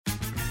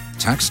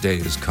Tax day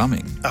is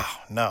coming. Oh,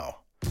 no.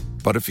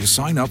 But if you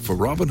sign up for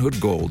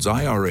Robinhood Gold's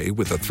IRA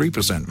with a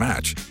 3%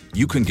 match,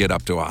 you can get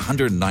up to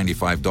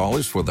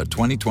 $195 for the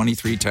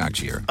 2023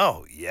 tax year.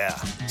 Oh, yeah.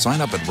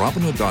 Sign up at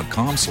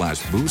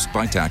Robinhood.com/boost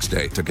by tax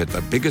day to get the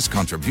biggest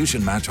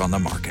contribution match on the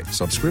market.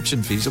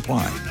 Subscription fees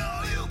apply.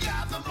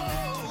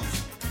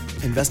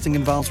 Investing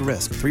involves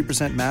risk.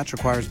 3% match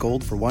requires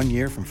gold for 1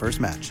 year from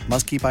first match.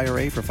 Must keep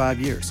IRA for 5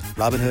 years.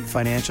 Robinhood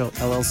Financial,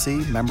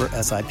 LLC, member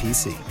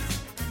SIPC.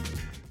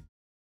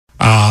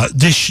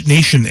 Dish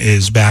Nation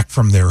is back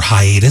from their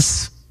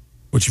hiatus,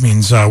 which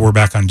means we're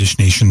back on Dish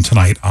Nation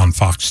tonight on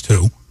Fox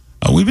 2.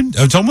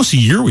 It's almost a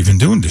year we've been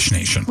doing Dish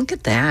Nation. Look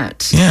at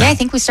that. Yeah, I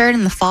think we started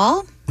in the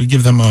fall. We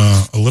give them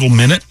a little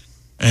minute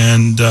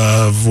and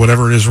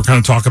whatever it is we're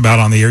going to talk about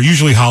on the air.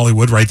 Usually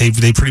Hollywood, right? They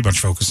pretty much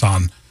focus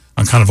on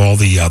kind of all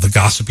the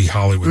gossipy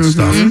Hollywood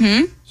stuff.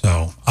 Mm-hmm.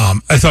 So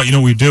I thought, you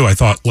know what we do? I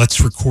thought,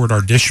 let's record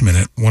our Dish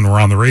Minute when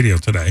we're on the radio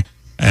today.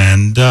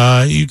 And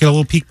you get a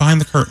little peek behind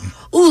the curtain.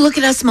 Ooh, look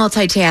at us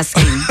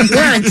multitasking.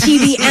 We're on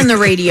TV and the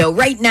radio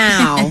right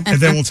now.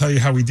 And then we'll tell you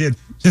how we did.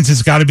 Since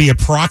it's got to be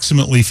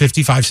approximately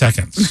 55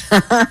 seconds. It's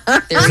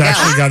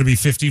actually got to be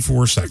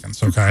 54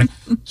 seconds, okay?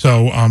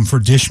 So for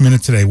Dish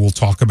Minute today, we'll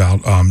talk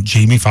about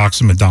Jamie Foxx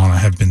and Madonna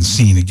have been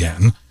seen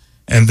again.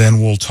 And then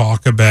we'll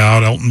talk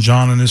about Elton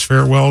John and his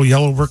farewell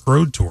Yellow Brick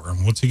Road tour.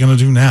 And what's he going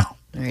to do now?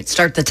 All right,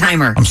 start the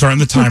timer. I'm starting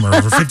the timer.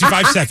 Over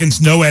 55 seconds,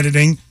 no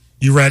editing.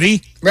 You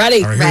ready?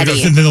 Ready. All right,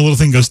 ready. And then the little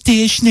thing goes,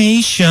 Dish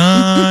Nation.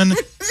 And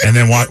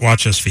then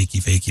watch us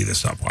fakey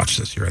this up. Watch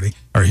this. You ready?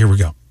 All right, here we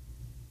go.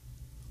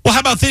 Well, how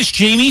about this?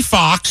 Jamie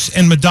Foxx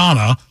and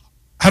Madonna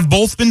have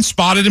both been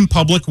spotted in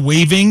public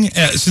waving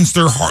since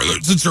their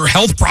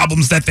health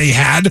problems that they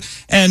had.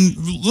 And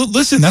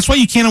listen, that's why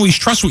you can't always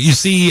trust what you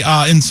see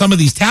in some of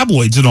these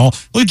tabloids and all.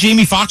 Look,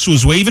 Jamie Foxx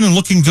was waving and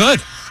looking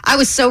good. I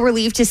was so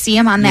relieved to see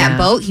him on that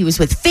boat. He was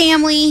with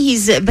family.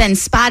 He's been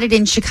spotted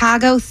in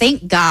Chicago.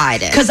 Thank God.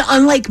 Because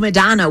unlike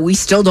Madonna, we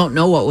still don't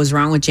know what was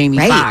wrong with Jamie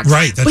Foxx.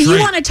 Right, that's But you right.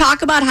 want to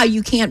talk about how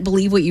you can't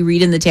believe what you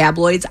read in the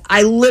tabloids?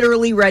 I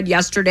literally read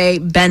yesterday,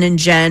 Ben and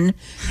Jen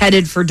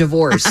headed for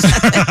divorce.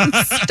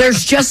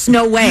 There's just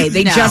no way.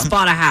 They just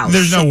bought a house.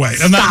 There's no way.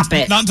 Stop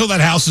it. Not until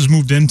that house is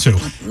moved into.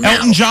 No.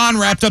 Elton John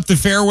wrapped up the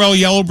farewell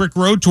Yellow Brick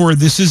Road tour.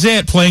 This is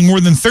it. Playing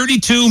more than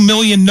 32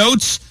 million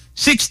notes,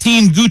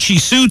 16 Gucci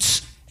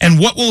suits. And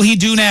what will he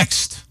do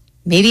next?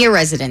 Maybe a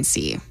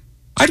residency.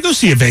 I'd go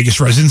see a Vegas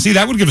residency.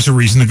 That would give us a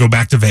reason to go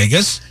back to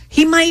Vegas.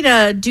 He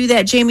might do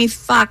that Jamie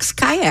Foxx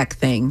kayak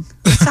thing.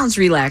 That sounds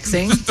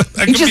relaxing.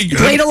 He just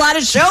played a lot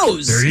of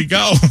shows. There you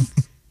go.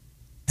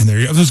 And there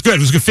you go. It was good. It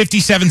was good.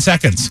 57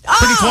 seconds.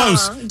 Pretty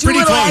close. Do a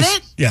little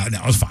edit? Yeah, no,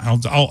 it was fine.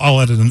 I'll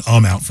edit an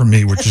out for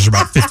me, which is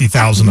about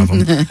 50,000 of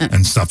them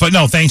and stuff. But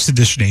no, thanks to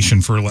Dish Nation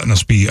for letting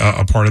us be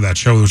a part of that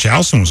show, which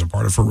Allison was a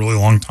part of for a really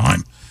long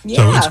time. Yeah.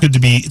 So it's good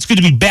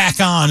to be back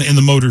on in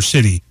the Motor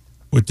City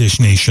with Dish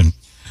Nation.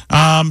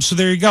 So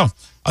there you go.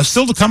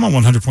 Still to come on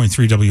 100.3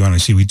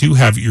 WNIC, we do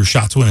have your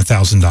shot to win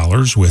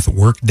 $1,000 with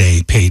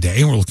Workday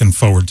Payday. We're looking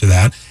forward to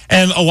that.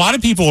 And a lot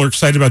of people are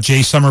excited about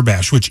Jay Summer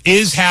Bash, which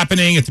is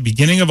happening at the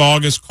beginning of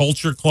August,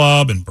 Culture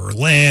Club in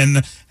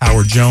Berlin,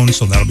 Howard Jones,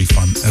 so that'll be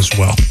fun as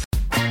well.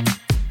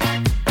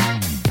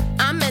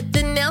 I'm at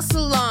the nail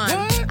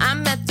salon.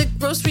 I'm at the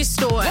grocery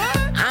store.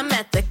 I'm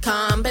at the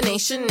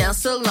combination nail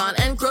salon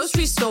and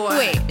grocery store.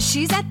 Wait,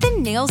 she's at the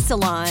nail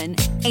salon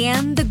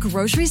and the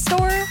grocery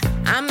store?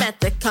 I'm at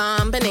the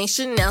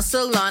combination nail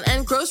salon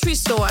and grocery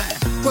store.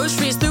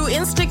 Groceries through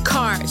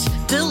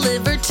Instacart,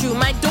 delivered to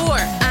my door.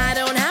 I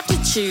don't have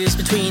to choose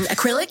between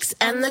acrylics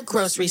and the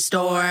grocery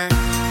store.